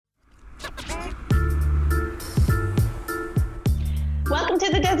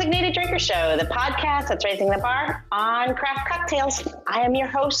to the Designated Drinker Show, the podcast that's raising the bar on craft cocktails. I am your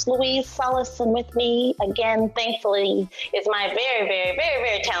host, Louise Solis, and with me again, thankfully, is my very, very, very,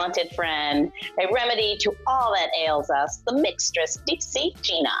 very talented friend, a remedy to all that ails us, the mixtress, DC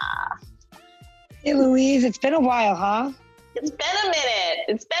Gina. Hey, Louise, it's been a while, huh? It's been a minute.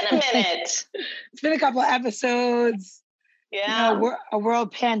 It's been a couple of episodes. Yeah. You know, a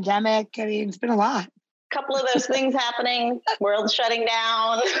world pandemic. I mean, it's been a lot. Couple of those things happening, world shutting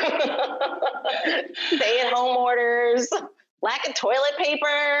down, stay-at-home orders, lack of toilet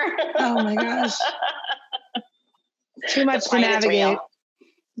paper. Oh my gosh. Too much to navigate.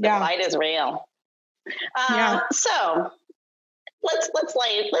 The fight is real. So let's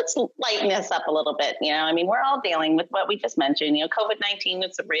lighten this up a little bit. You know, I mean, we're all dealing with what we just mentioned. You know, COVID-19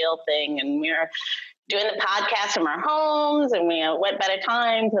 is a real thing, and we're doing the podcast from our homes, and what better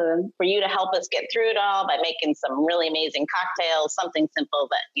time for you to help us get through it all by making some really amazing cocktails, something simple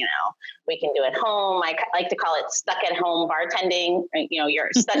that, you know, we can do at home. I like to call it stuck at home bartending. You know, you're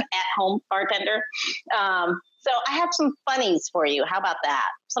stuck at home bartender. So I have some funnies for you. How about that?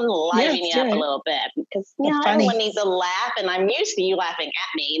 Something to liven you up a little bit, because, you know, everyone needs a laugh, and I'm used to you laughing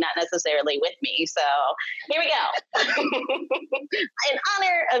at me, not necessarily with me. So here we go. In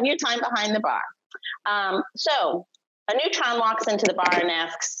honor of your time behind the bar. So a neutron walks into the bar and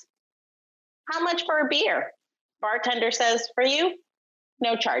asks, "How much for a beer?" Bartender says, "For you,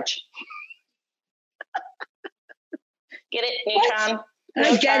 no charge." Get it, neutron?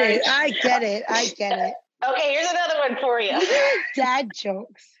 I get it. Okay, here's another one for you. Dad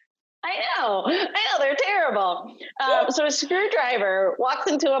jokes. I know, they're terrible. So a screwdriver walks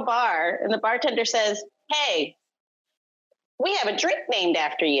into a bar and the bartender says, "Hey, we have a drink named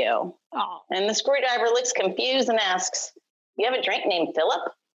after you." Oh. And the screwdriver looks confused and asks, "You have a drink named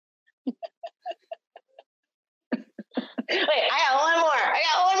Philip?" Wait, I got one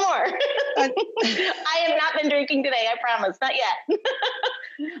more. I have not been drinking today, I promise, not yet.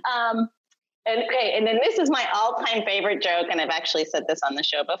 And then this is my all-time favorite joke, and I've actually said this on the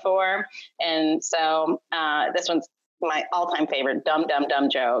show before. And so this one's my all-time favorite dumb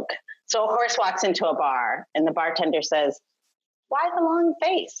joke. So a horse walks into a bar, and the bartender says, "Why the long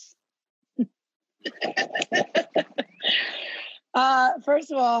face?"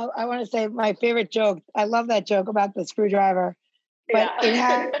 First of all, I want to say my favorite joke. I love that joke about the screwdriver, but it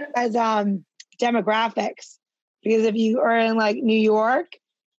has demographics, because if you are in like New York,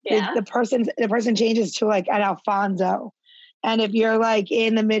 the person changes to like an Alfonso, and if you're like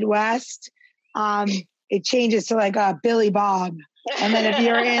in the Midwest, it changes to like a Billy Bob, and then if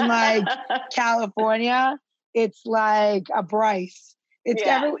you're in like California, it's like a Bryce. It's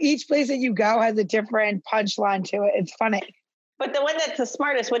each place that you go has a different punchline to it. It's funny. But the one that's the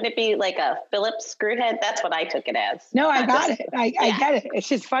smartest, wouldn't it be like a Phillips screwhead? That's what I took it as. No, I got it. I get it. It's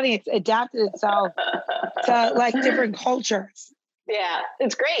just funny. It's adapted itself to like different cultures. Yeah,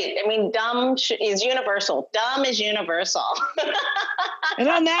 it's great. I mean, dumb is universal. Dumb is universal. And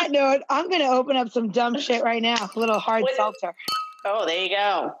on that note, I'm going to open up some dumb shit right now. A little hard seltzer. Oh, there you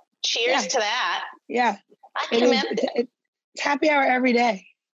go. Cheers to that. Yeah. I commend it. It's happy hour every day.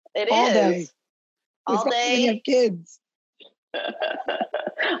 All day. When you have kids.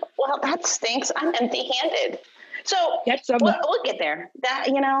 Well, that stinks. I'm empty-handed. So we'll get there. That,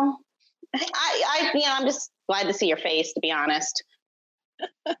 you know, I'm just glad to see your face, to be honest.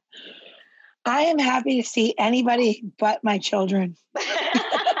 I am happy to see anybody but my children. So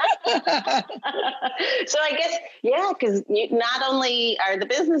I guess, because not only are the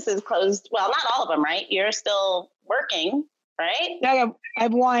businesses closed, well, not all of them, right? You're still working, right? Yeah, I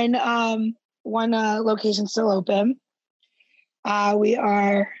have one location still open. We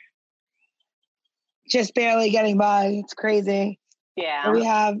are just barely getting by. It's crazy. Yeah. And we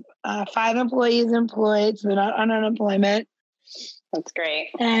have 5 employees employed, so they're not on unemployment. That's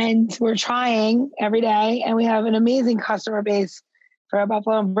great. And we're trying every day, and we have an amazing customer base for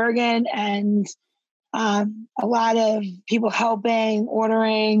Buffalo and Bergen, and a lot of people helping,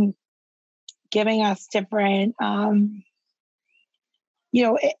 ordering, giving us different, not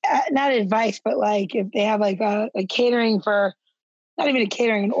advice, but like if they have like a catering for, not even a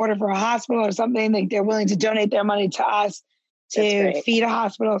catering, an order for a hospital or something, like they're willing to donate their money to us to feed a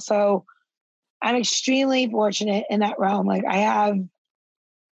hospital. So I'm extremely fortunate in that realm. Like I'm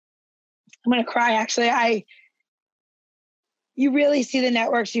going to cry. Actually, you really see the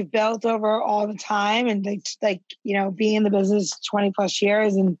networks you've built over all the time, and being in the business 20 plus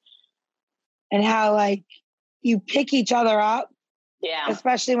years, and how like you pick each other up. Yeah.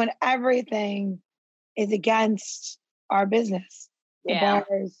 Especially when everything is against our business. The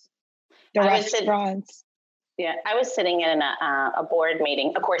bars, the restaurants. Yeah, I was sitting in a board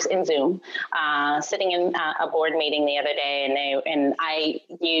meeting, of course, in Zoom, sitting in a board meeting the other day, and I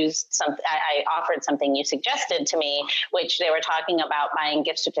used I offered something you suggested to me, which they were talking about buying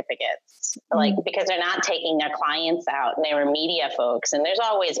gift certificates, like because they're not taking their clients out, and they were media folks, and there's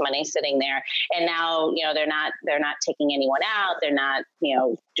always money sitting there, and now they're not taking anyone out, they're not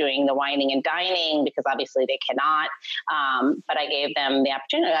doing the wining and dining because obviously they cannot. But I gave them the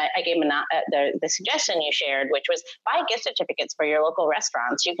opportunity. I gave them the suggestion you shared, which was buy gift certificates for your local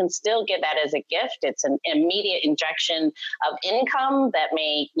restaurants. You can still get that as a gift. It's an immediate injection of income that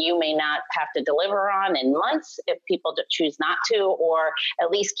you may not have to deliver on in months if people choose not to, or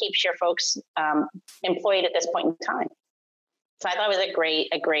at least keeps your folks employed at this point in time. So I thought it was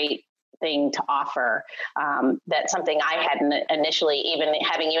a great thing to offer. That's something I hadn't initially, even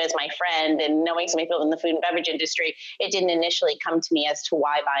having you as my friend and knowing so many people in the food and beverage industry, it didn't initially come to me as to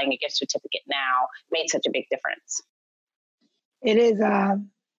why buying a gift certificate now made such a big difference. It is, I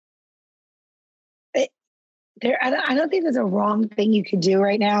don't think there's a wrong thing you can do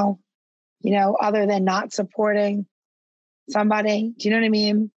right now, other than not supporting somebody. Do you know what I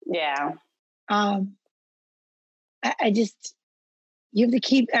mean? Yeah. I just, you have to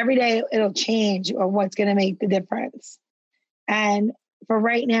keep every day, it'll change or what's going to make the difference. And for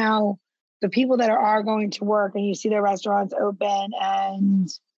right now, the people that are going to work and you see their restaurants open and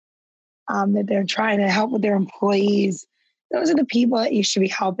that they're trying to help with their employees, those are the people that you should be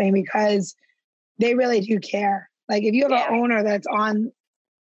helping because they really do care. Like if you have an owner that's on,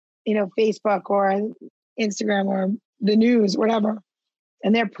 Facebook or Instagram or the news, whatever,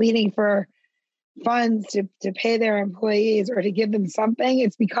 and they're pleading for funds to pay their employees or to give them something,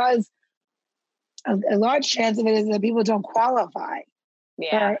 it's because a large chance of it is that people don't qualify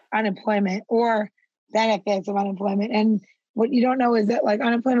for unemployment or benefits of unemployment. And what you don't know is that like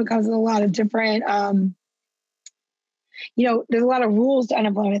unemployment comes with a lot of different, there's a lot of rules to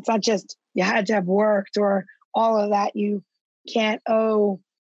unemployment. It's not just you had to have worked or all of that. You can't owe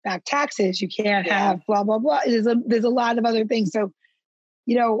back taxes. You can't have blah, blah, blah. There's a lot of other things. So,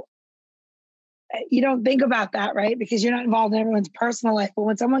 you don't think about that, right? Because you're not involved in everyone's personal life. But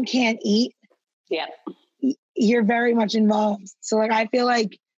when someone can't eat, you're very much involved. So like, I feel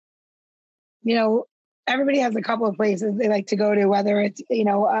like, everybody has a couple of places they like to go to, whether it's,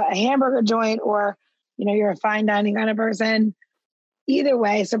 a hamburger joint or, you're a fine dining kind of person. Either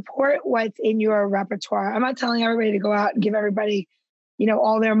way, support what's in your repertoire. I'm not telling everybody to go out and give everybody,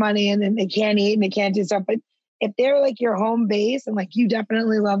 all their money and then they can't eat and they can't do stuff. But if they're like your home base and like you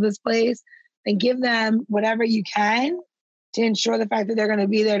definitely love this place, then give them whatever you can to ensure the fact that they're going to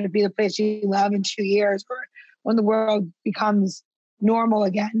be there to be the place you love in 2 years or when the world becomes normal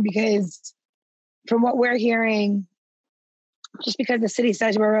again. Because from what we're hearing, just because the city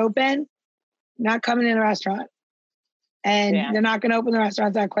says we're open, not coming in a restaurant. And they're not going to open the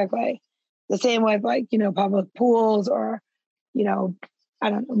restaurants that quickly. The same with like, public pools or, I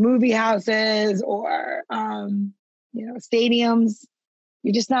don't know, movie houses or, stadiums.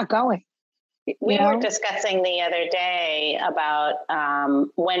 You're just not going. We were discussing the other day about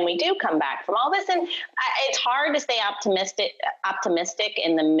when we do come back from all this, and it's hard to stay optimistic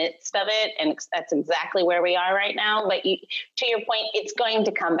in the midst of it, and that's exactly where we are right now. But to your point, it's going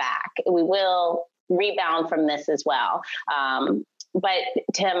to come back. We will rebound from this as well. But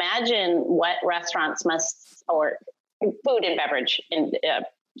to imagine what restaurants or food and beverage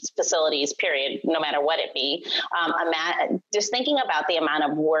facilities, period, no matter what it be, just thinking about the amount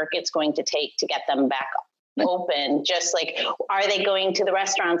of work it's going to take to get them back open. Just like, are they going to the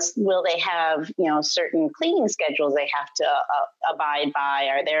restaurants? Will they have, certain cleaning schedules they have to abide by?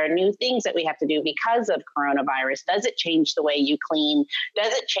 Are there new things that we have to do because of coronavirus? Does it change the way you clean?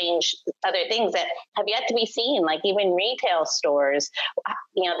 Does it change other things that have yet to be seen? Like even retail stores,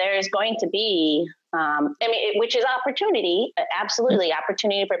 there's going to be, which is opportunity, absolutely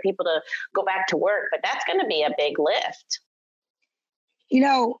opportunity for people to go back to work, but that's going to be a big lift.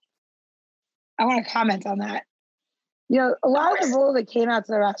 I want to comment on that. A lot of the rules that came out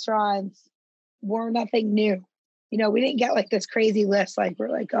to the restaurants were nothing new. We didn't get like this crazy list. Like we're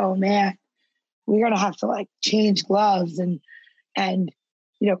like, oh man, we're going to have to like change gloves and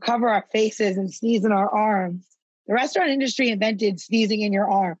cover our faces and sneeze in our arms. The restaurant industry invented sneezing in your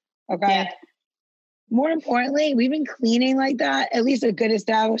arm. Okay. Yeah. More importantly, we've been cleaning like that. At least a good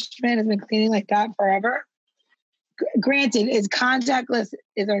establishment has been cleaning like that forever. Granted, contactless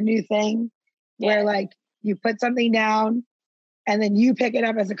is our new thing. Where like you put something down and then you pick it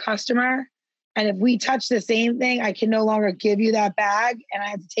up as a customer. And if we touch the same thing, I can no longer give you that bag and I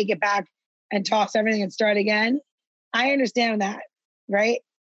have to take it back and toss everything and start again. I understand that, right?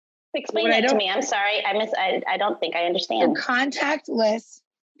 Explain that to me. I'm sorry. I don't think I understand. So contactless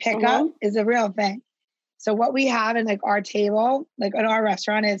pickup is a real thing. So what we have in like our table, like in our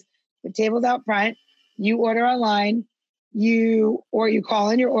restaurant, is the table's out front. You order online, you call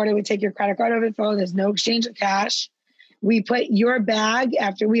in your order. We take your credit card over the phone. There's no exchange of cash. We put your bag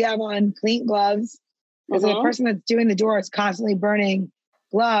after we have on clean gloves, because the person that's doing the door is constantly burning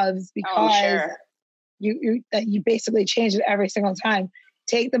gloves because you basically change it every single time.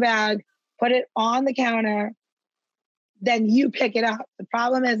 Take the bag, put it on the counter, then you pick it up. The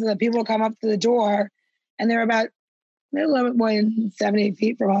problem is that people come up to the door and they're a little bit more than 70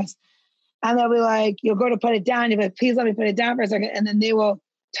 feet from us. And they'll be like, you'll go to put it down. You'll be like, please let me put it down for a second. And then they will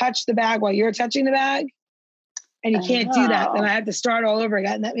touch the bag while you're touching the bag. And you can't do that. Then I have to start all over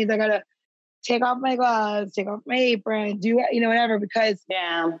again. That means I got to take off my gloves, take off my apron, do, whatever, because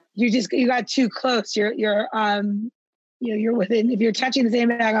you got too close. You're within, if you're touching the same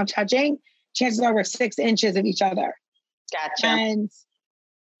bag I'm touching, chances are we're 6 inches of each other. Gotcha. And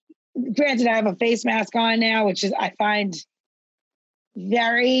granted, I have a face mask on now, which is, I find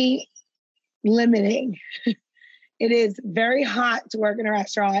very limiting. It is very hot to work in a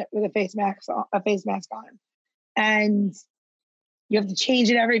restaurant with a face mask on. And you have to change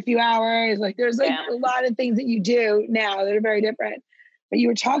it every few hours. Like there's a lot of things that you do now that are very different. But you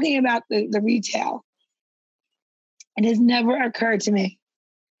were talking about the retail. It has never occurred to me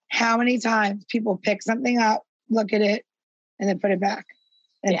how many times people pick something up, look at it, and then put it back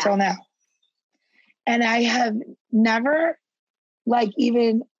until now. And I have never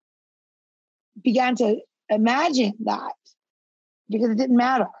even began to imagine that because it didn't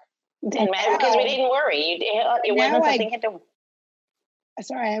matter. It didn't matter because we didn't worry. It wasn't something you had to...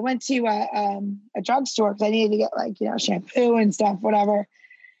 Sorry, I went to a drugstore because I needed to get shampoo and stuff, whatever.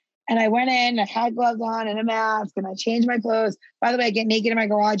 And I went in, I had gloves on and a mask, and I changed my clothes. By the way, I get naked in my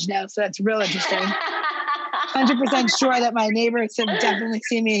garage now, so that's real interesting. 100% sure that my neighbors have definitely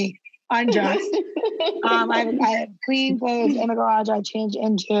seen me undressed. I have clean clothes in the garage I change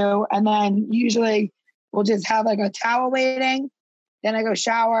into, and then usually we'll just have a towel waiting. Then I go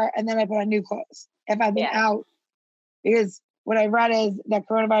shower, and then I put on new clothes if I've been out. Because what I read is that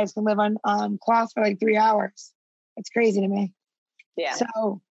coronavirus can live on cloth for 3 hours. It's crazy to me. Yeah.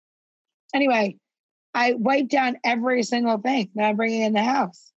 So anyway, I wipe down every single thing that I'm bringing in the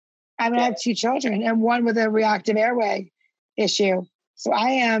house. I have 2 children and one with a reactive airway issue. So I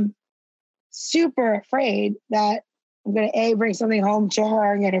am super afraid that I'm going to A, bring something home to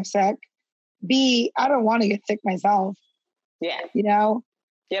her and get her sick. B, I don't want to get sick myself. Yeah.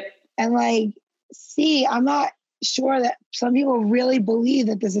 Yep. And C, I'm not sure that some people really believe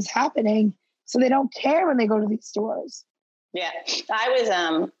that this is happening, so they don't care when they go to these stores. Yeah. I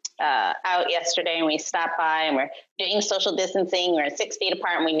was out yesterday and we stopped by and we're doing social distancing. We're 6 feet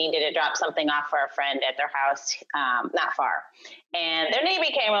apart and we needed to drop something off for a friend at their house, not far. And their neighbor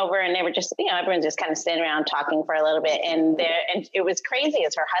came over and they were just, everyone's just kind of standing around talking for a little bit. And it was crazy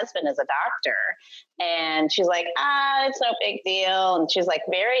as her husband is a doctor. And she's like, it's no big deal. And she's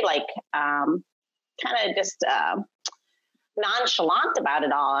very kind of just nonchalant about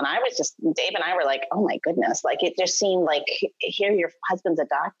it all. And Dave and I were like, oh my goodness. It just seemed like here your husband's a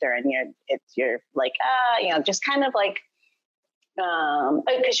doctor and you're just kind of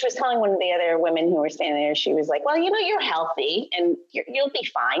because she was telling one of the other women who were standing there, she was like, well, you're healthy and you'll be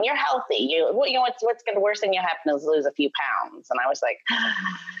fine. You're healthy. What's going to worst thing you happen is lose a few pounds. And I was like,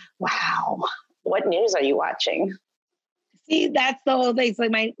 wow, what news are you watching? See, that's the whole thing. It's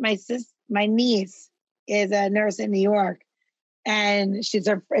my niece is a nurse in New York, and it's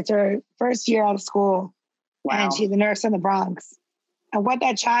her first year out of school. Wow. And she's a nurse in the Bronx. And what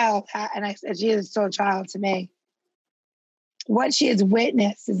that child had, she is still a child to me, what she has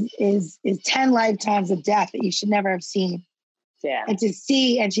witnessed is 10 lifetimes of death that you should never have seen. Yeah. And to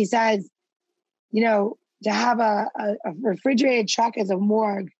see, and she says, to have a refrigerated truck as a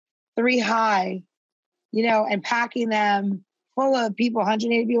morgue, 3 high, and packing them full of people,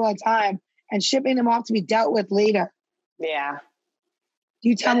 180 people at a time, and shipping them off to be dealt with later. Yeah.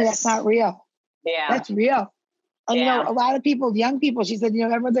 You tell me that's not real. Yeah. That's real. And, a lot of people, young people, she said,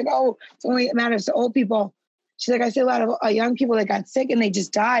 everyone's like, oh, it's only it matters to old people. She's like, I see a lot of young people that got sick and they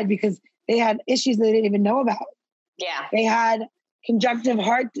just died because they had issues that they didn't even know about. Yeah. They had conjunctive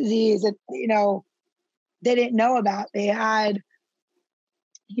heart disease that, they didn't know about. They had,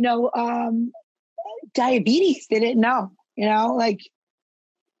 diabetes. They didn't know, you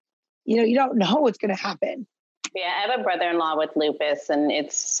don't know what's going to happen. Yeah, I have a brother-in-law with lupus, and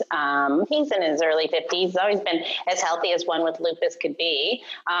it's he's in his early 50s. He's always been as healthy as one with lupus could be.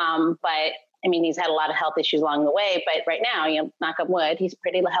 But I mean, he's had a lot of health issues along the way, but right now, knock on wood, he's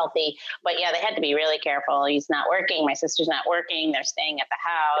pretty healthy. But yeah, they had to be really careful. He's not working. My sister's not working. They're staying at the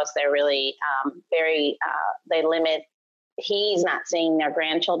house. They're really they limit. He's not seeing their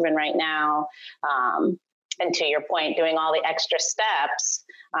grandchildren right now. And to your point, doing all the extra steps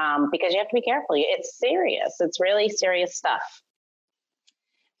because you have to be careful. It's serious. It's really serious stuff.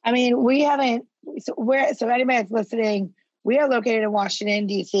 I mean, we haven't. So anybody that's listening, we are located in Washington,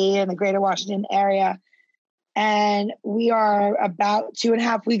 D.C., in the greater Washington area. And we are about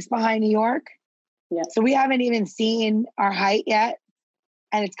 2.5 weeks behind New York. Yeah. So we haven't even seen our height yet.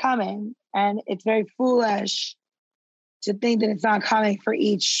 And it's coming. And it's very foolish to think that it's not coming for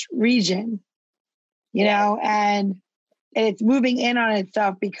each region, you know, and it's moving in on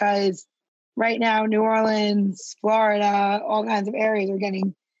itself because right now, New Orleans, Florida, all kinds of areas are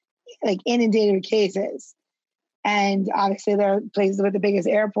getting like inundated with cases. And obviously there are places with the biggest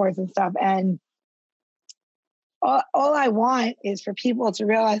airports and stuff. And all I want is for people to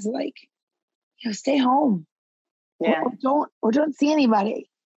realize, like, stay home. Yeah. Or don't see anybody.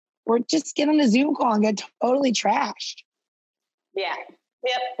 Or just get on a Zoom call and get totally trashed. Yeah.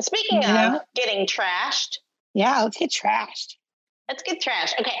 Yep. Speaking of getting trashed. Yeah, let's get trashed. Let's get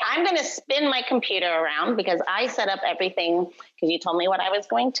trashed. Okay, I'm going to spin my computer around because I set up everything because you told me what I was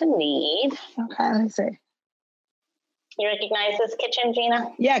going to need. Okay, let me see. You recognize this kitchen,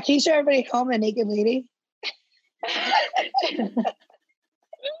 Gina? Yeah, can you show everybody home the naked lady? The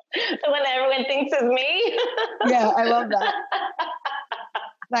one that everyone thinks is me? Yeah, I love that.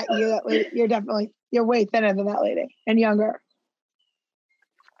 Not you. That lady. You're way thinner than that lady and younger.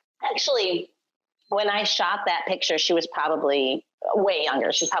 Actually, when I shot that picture, she was probably way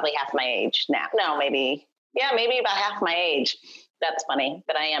younger. She's probably half my age now. No, maybe about half my age. That's funny,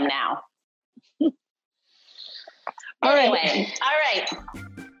 but I am now. All right.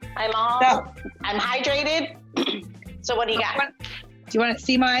 I'm hydrated. So what do you got? Do you want to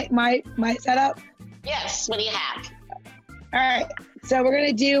see my setup? Yes. What do you have? All right. So we're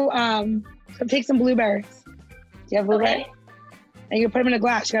gonna do take some blueberries. Do you have blueberries? Okay. And you put them in a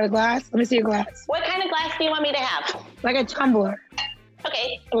glass. You got a glass? Let me see your glass. What kind of glass do you want me to have? Like a tumbler.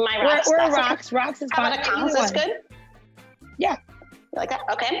 Okay. My rocks. Or rocks. Okay. Rocks is fine. How about a Collins? That's good? Yeah. You like that?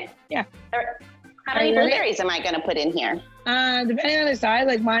 Okay. Yeah. How many blueberries am I going to put in here? Depending on the size,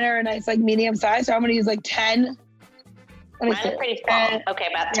 like mine are a nice, like medium size. So I'm going to use like 10. Mine are pretty small. Okay,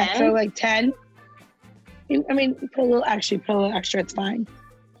 about 10. Yeah, so like 10. I mean, put a little extra. It's fine.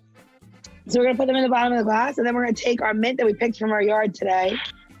 So we're going to put them in the bottom of the glass, and then we're going to take our mint that we picked from our yard today,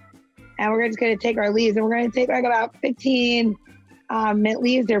 and we're just going to take our leaves, and we're going to take like about 15 mint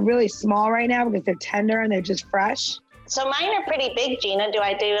leaves. They're really small right now because they're tender and they're just fresh. So mine are pretty big, Gina. Do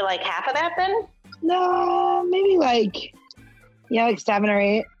I do like half of that then? No, maybe like 7 or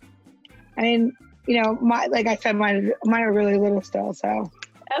 8. I mean, like I said, mine are really little still. So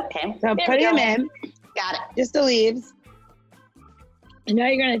okay. So putting them in. Got it. Just the leaves. And now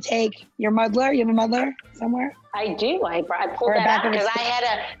you're going to take your muddler. You have a muddler somewhere? I do. I pulled that out because I had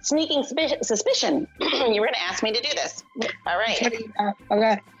a sneaking suspicion you were going to ask me to do this. All right.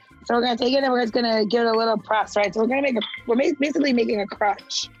 Okay. So we're going to take it and we're just going to give it a little press, right? So we're basically making a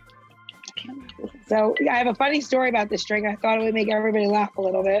crunch. So I have a funny story about this drink. I thought it would make everybody laugh a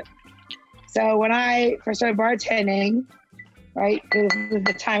little bit. So when I first started bartending, right? This is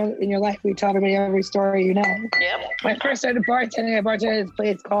the time in your life where you tell everybody every story you know. Yep. When I first started bartending, I bartended at this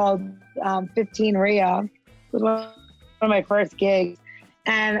place called 15 Ria. It was one of my first gigs.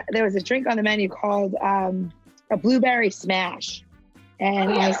 And there was a drink on the menu called a blueberry smash.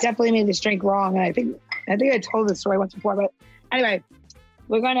 And I definitely made this drink wrong. And I think I told this story once before. But anyway,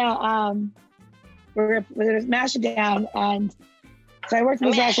 we're gonna smash it down. And so I worked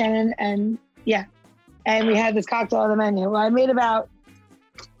with Zach and yeah. And we had this cocktail on the menu. Well, I made about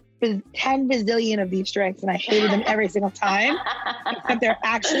 10 bazillion of these drinks, and I hated them every single time. But they're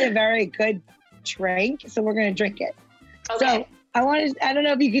actually a very good drink, so we're going to drink it. Okay. So I don't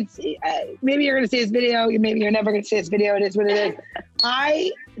know if you could see, maybe you're going to see this video, maybe you're never going to see this video. It is what it is.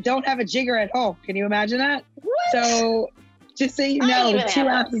 I don't have a jigger at home. Can you imagine that? What? So just so you know, 2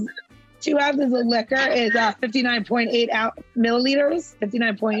 ounces of liquor is 59.8 milliliters,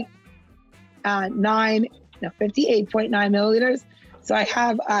 58.9 milliliters. So I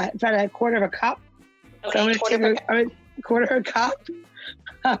have about a quarter of a cup. Okay, so I'm going to take a quarter of a cup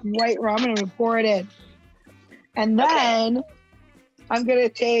of white rum and I'm going to pour it in. And then I'm going to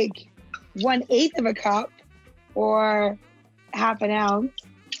take 1/8 of a cup or half an ounce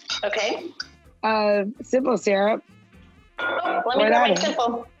of simple syrup. Oh, let me grab my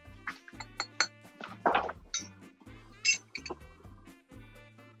simple.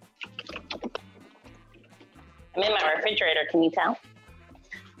 I'm in my refrigerator. Can you tell?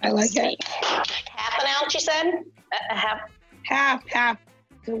 I like it. Half an ounce, you said? Half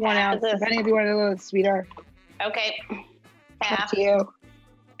to 1 ounce, depending if you want it a little sweeter. Okay. Half. Up to you.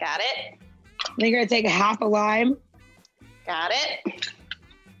 Got it. Then you're going to take a half a lime. Got it.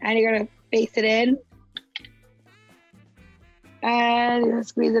 And you're going to face it in. And you're going to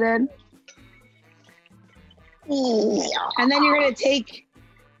squeeze it in. And then you're going to take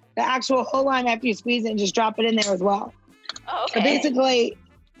the actual whole lime after you squeeze it and just drop it in there as well. Oh, okay. So basically,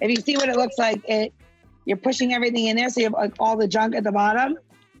 if you see what it looks like, you're pushing everything in there, so you have like all the junk at the bottom.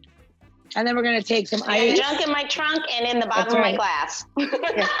 And then we're going to take some ice. Junk in my trunk and in the bottom of my glass.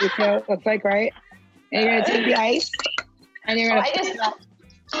 Yes, you see what it looks like, right? And you're going to take the ice, and you're going to...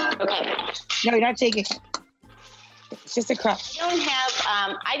 Okay. No, you're not taking it. It's just a crush.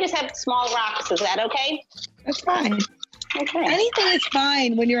 I just have small rocks. Is that okay? That's fine. Okay. Anything is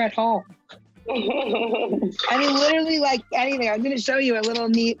fine when you're at home. I mean, literally, like anything. I'm going to show you a little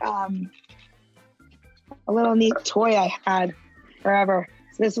neat toy I had forever.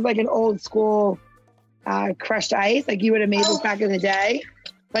 So this is like an old school crushed ice, like you would have made this back in the day.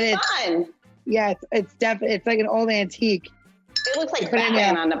 But it's fun. Yeah, it's definitely, it's like an old antique. It looks like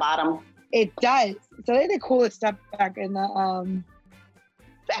Batman on the bottom. It does. So they're the coolest stuff back in the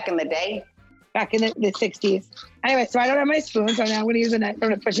day. Back in the 60s. Anyway, so I don't have my spoon, so now I'm going to use a knife. I'm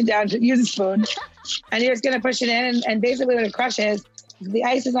going to push it down to use a spoon. And you're just going to push it in. And basically what a crush is, the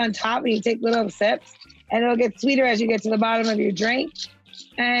ice is on top and you take little sips. And it'll get sweeter as you get to the bottom of your drink.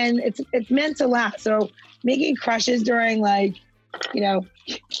 And it's meant to last. So making crushes during days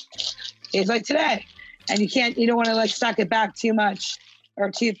like today. And you don't want to like suck it back too much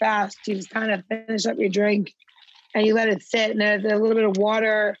or too fast. You just kind of finish up your drink and you let it sit, and there's a little bit of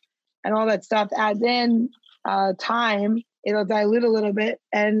water and all that stuff adds in time. It'll dilute a little bit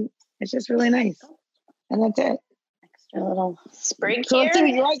and it's just really nice. And that's it. Extra little sprig so here. Let's see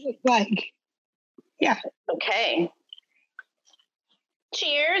what yours looks like. Yeah. Okay.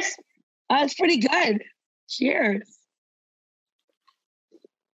 Cheers. That's pretty good. Cheers.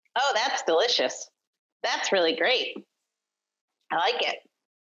 Oh, that's delicious. That's really great. I like it.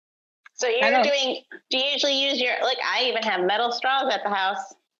 So do you usually use I even have metal straws at the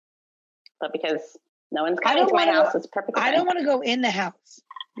house, but because no one's coming to my house, it's perfect. I don't want to go in the house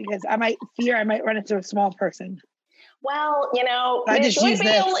because I might run into a small person. Well, I just use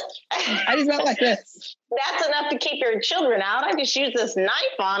this. I just went like this. That's enough to keep your children out. I just use this knife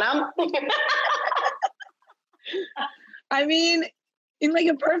on them. I mean, in like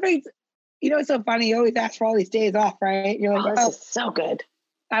a perfect, it's so funny. You always ask for all these days off, right? You're like, this is so good.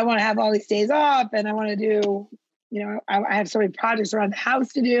 I want to have all these days off and I want to do, I have so many projects around the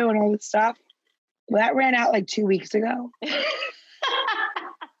house to do and all this stuff. Well, that ran out like 2 weeks ago.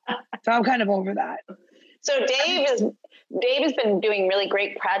 So I'm kind of over that. So Dave has been doing really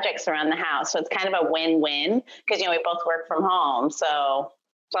great projects around the house. So it's kind of a win-win because, we both work from home. So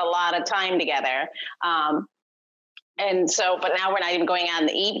it's a lot of time together. But now we're not even going out in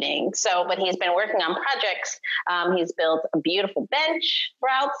the evening. But he's been working on projects. He's built a beautiful bench for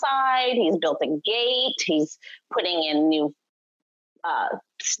outside. He's built a gate. He's putting in new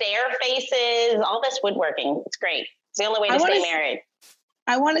stair faces, all this woodworking. It's great. It's the only way to stay married.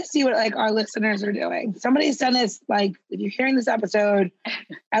 I want to see what our listeners are doing. Somebody sent us if you're hearing this episode,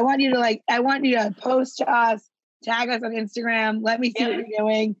 I want you to post to us, tag us on Instagram. Let me see what you're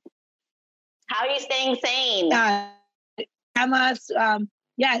doing. How are you staying sane? DM us.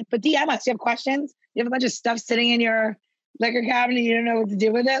 But DM us. You have questions? You have a bunch of stuff sitting in your liquor cabinet. You don't know what to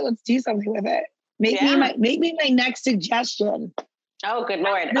do with it. Let's do something with it. Make me my next suggestion. Oh, good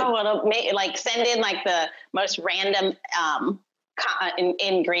Lord. Send in the most random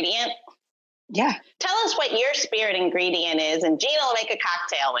ingredient. Yeah. Tell us what your spirit ingredient is and Gina will make a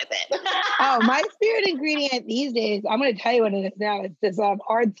cocktail with it. Oh, my spirit ingredient these days, I'm going to tell you what it is now. It's this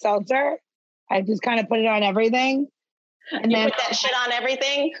hard seltzer. I just kind of put it on everything. And then put that shit on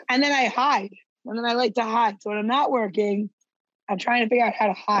everything? And then I hide. And then I like to hide. So when I'm not working, I'm trying to figure out how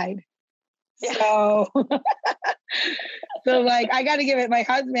to hide. Yeah. So I got to give it. My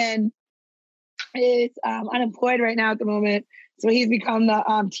husband is unemployed right now at the moment. So he's become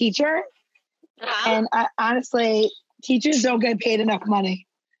the teacher. Uh-huh. And honestly, teachers don't get paid enough money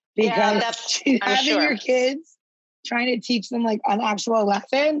because having your kids, trying to teach them an actual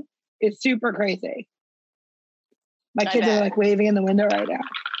lesson is super crazy. My kids are waving in the window right now.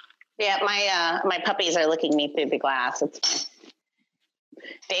 Yeah, my puppies are looking me through the glass. It's fine.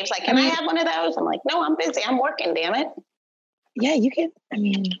 Dave's like, can I have one of those? I'm like, no, I'm busy. I'm working, damn it. Yeah, you can. I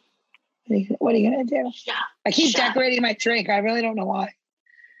mean, what are you going to do? I keep decorating my drink. I really don't know why.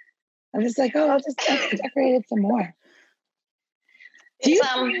 I'm just like, oh, I'll just decorate it some more. Do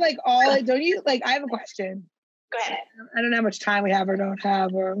you like all? Don't you like? I have a question. Go ahead. I don't know how much time we have or don't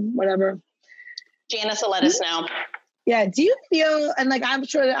have or whatever. Janice will let us know. Yeah. Do you feel, and like, I'm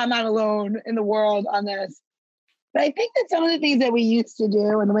sure that I'm not alone in the world on this, but I think that some of the things that we used to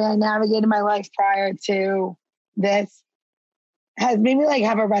do and the way I navigated my life prior to this has made me like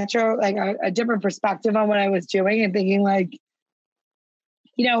have a different perspective on what I was doing and thinking like,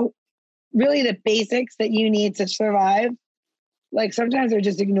 really the basics that you need to survive, like sometimes they're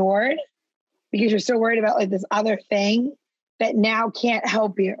just ignored because you're so worried about like this other thing that now can't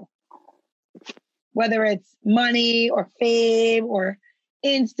help you. Whether it's money or fame or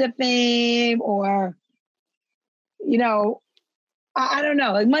Insta fame or, I don't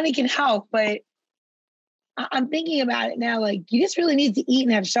know, like money can help, but I'm thinking about it now. Like you just really need to eat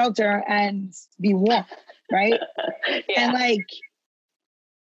and have shelter and be warm. Right. Yeah. And like,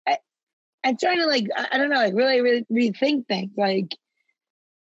 I'm trying to like, I don't know, like really, really rethink things. Like,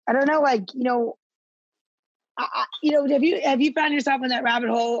 I don't know, like, have you found yourself in that rabbit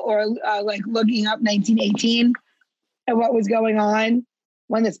hole or like looking up 1918 and what was going on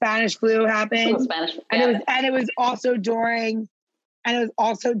when the Spanish flu happened? And it was also during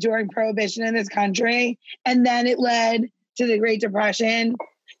Prohibition in this country. And then it led to the Great Depression.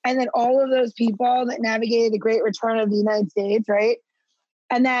 And then all of those people that navigated the Great Return of the United States, right?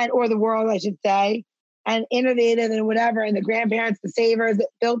 And then, or the world, I should say, and innovative and whatever, and the grandparents, the savers that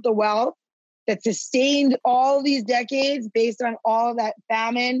built the wealth that sustained all these decades based on all of that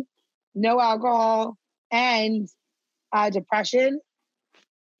famine, no alcohol, and depression.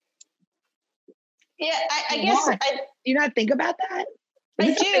 Yeah, I guess. Do you not think about that?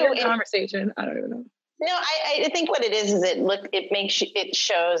 I do. Conversation. I don't even know. No, I think what it is it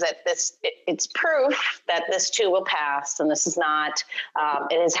shows that it's proof that this too will pass, and this is not,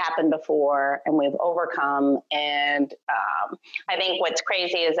 it has happened before and we've overcome. And I think what's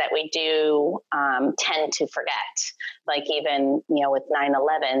crazy is that we do tend to forget, like even, with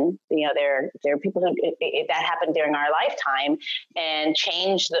 9/11, there are people who that happened during our lifetime and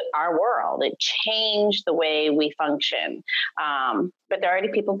changed our world. It changed the way we function. But there are already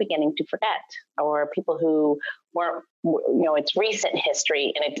people beginning to forget, or people who weren't, it's recent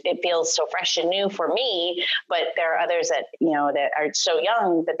history and it feels so fresh and new for me, but there are others that, that are so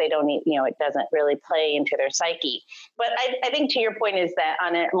young that they don't need, it doesn't really play into their psyche. But I think to your point is that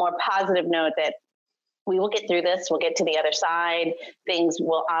on a more positive note that we will get through this, we'll get to the other side, things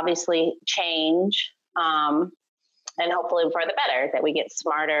will obviously change. And hopefully for the better, that we get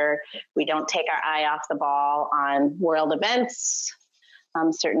smarter. We don't take our eye off the ball on world events,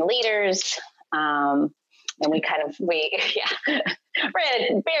 certain leaders, and we barely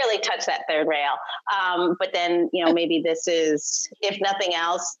touch that third rail. But then, maybe this is, if nothing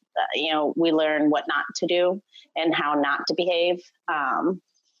else, we learn what not to do and how not to behave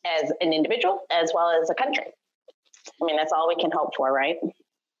as an individual as well as a country. I mean, that's all we can hope for, right?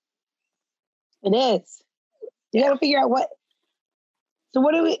 It is. You got to figure out so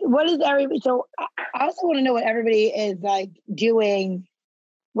I also want to know what everybody is like doing.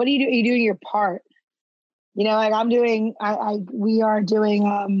 What do you do? Are you doing your part? Like I'm doing, we are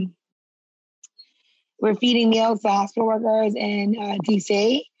doing, we're feeding meals to hospital workers in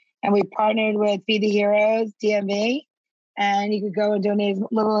DC, and we partnered with Feed the Heroes, DMV, and you could go and donate as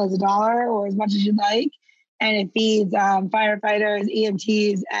little as $1 or as much as you'd like. And it feeds firefighters,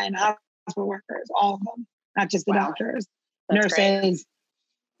 EMTs, and hospital workers, all of them, not just the doctors, nurses,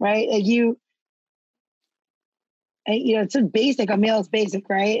 right? Like it's a basic, a meal is basic,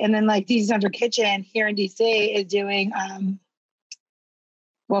 right? And then like DC Central Kitchen here in DC is doing,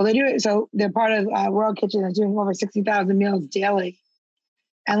 they do it. So they're part of World Kitchen that's doing over 60,000 meals daily.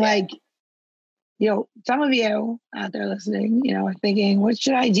 And some of you out there listening, are thinking, what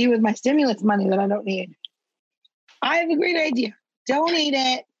should I do with my stimulus money that I don't need? I have a great idea. Donate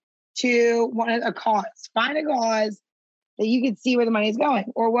it to a cause. Find a cause that you can see where the money is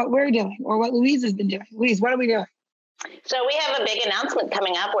going, or what we're doing, or what Louise has been doing. Louise, what are we doing? So we have a big announcement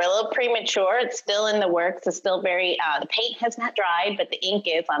coming up. We're a little premature. It's still in the works. It's still very, the paint has not dried, but the ink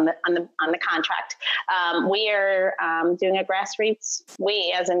is on the contract. We are doing a grassroots,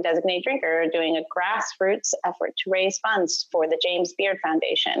 we as in Designated Drinker are doing a grassroots effort to raise funds for the James Beard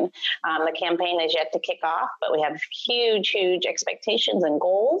Foundation. The campaign is yet to kick off, but we have huge expectations and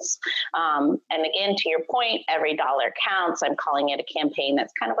goals. And again, to your point, every dollar counts. I'm calling it a campaign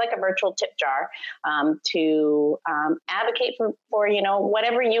that's kind of like a virtual tip jar to advocate for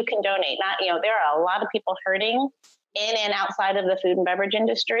whatever you can donate. Not, there are a lot of people hurting in and outside of the food and beverage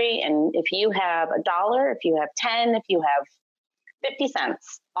industry. And if you have $1, if you have 10, if you have 50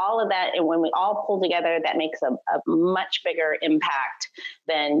 cents, all of that. And when we all pull together, that makes a much bigger impact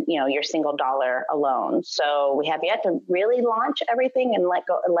than, your single dollar alone. So we have yet to really launch everything and let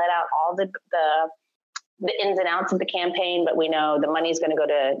out all the ins and outs of the campaign, but we know the money is going to go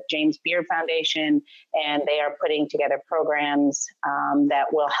to James Beard Foundation, and they are putting together programs that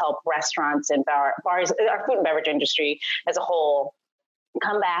will help restaurants and bars, our food and beverage industry as a whole,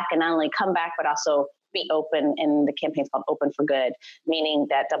 come back, and not only come back, but also be open. And the campaign's called Open for Good, meaning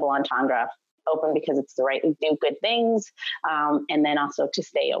that double entendre: open because it's the right to do good things, and then also to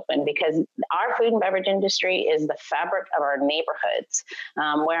stay open because our food and beverage industry is the fabric of our neighborhoods.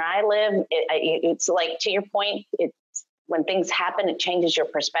 Where I live, it's like, to your point, it's when things happen, it changes your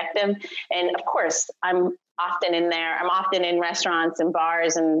perspective. And of course, I'm often in there. I'm often in restaurants and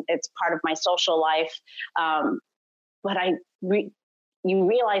bars, and it's part of my social life. But you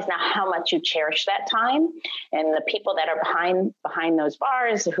realize now how much you cherish that time, and the people that are behind those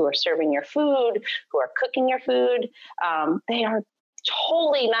bars, who are serving your food, who are cooking your food, they are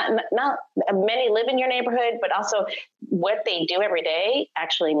totally not many live in your neighborhood, but also what they do every day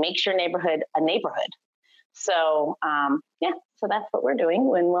actually makes your neighborhood a neighborhood. So so that's what we're doing.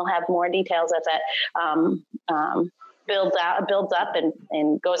 When we'll have more details as that builds up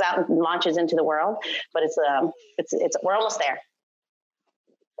and goes out and launches into the world. But it's we're almost there.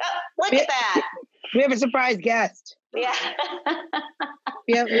 Oh, look at that. We have a surprise guest. Yeah.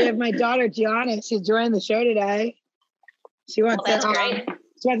 we have my daughter, Gianna. She's joining the show today. She wants to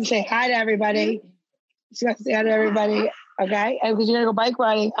say hi to everybody. Okay. And because you're going to go bike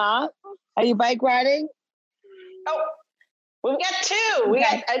riding, huh? Are you bike riding? Oh, we've got two.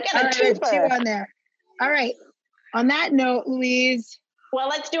 I got a twofer. Two on there. All right. On that note, Louise. Well,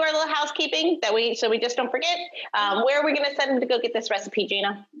 let's do our little housekeeping so we just don't forget. Where are we going to send them to go get this recipe,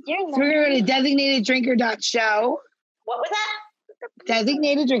 Gina? So we're going to designateddrinker.show. What was that?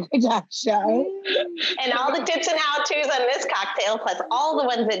 Designateddrinker.show. And all the tips and how-tos on this cocktail, plus all the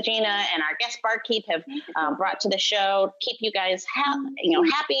ones that Gina and our guest barkeep have brought to the show, keep you guys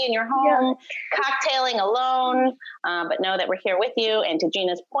happy in your home, cocktailing alone, but know that we're here with you. And to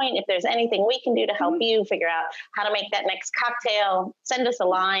Gina's point, if there's anything we can do to help you figure out how to make that next cocktail, send us a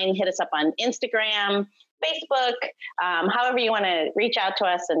line, hit us up on Instagram, Facebook, however you want to reach out to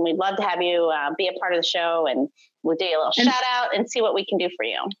us. And we'd love to have you be a part of the show, and we'll do a little shout out and see what we can do for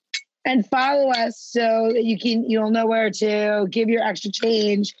you. And follow us so that you'll know where to give your extra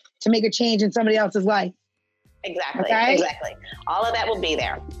change to make a change in somebody else's life. Exactly. Okay? Exactly. All of that will be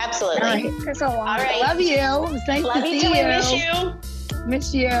there. Absolutely. All right. Love you. It's nice to see you. Love you too.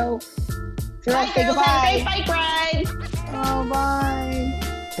 Miss you. So bye, say goodbye. Have a great bike ride. Oh, bye.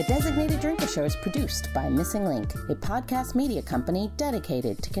 The Designated Drinker Show is produced by Missing Link, a podcast media company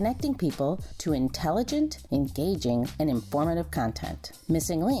dedicated to connecting people to intelligent, engaging, and informative content.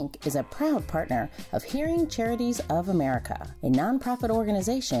 Missing Link is a proud partner of Hearing Charities of America, a nonprofit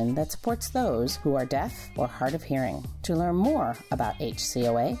organization that supports those who are deaf or hard of hearing. To learn more about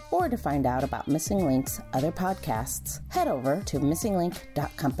HCOA or to find out about Missing Link's other podcasts, head over to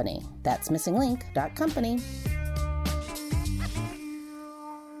missinglink.company. That's missinglink.company.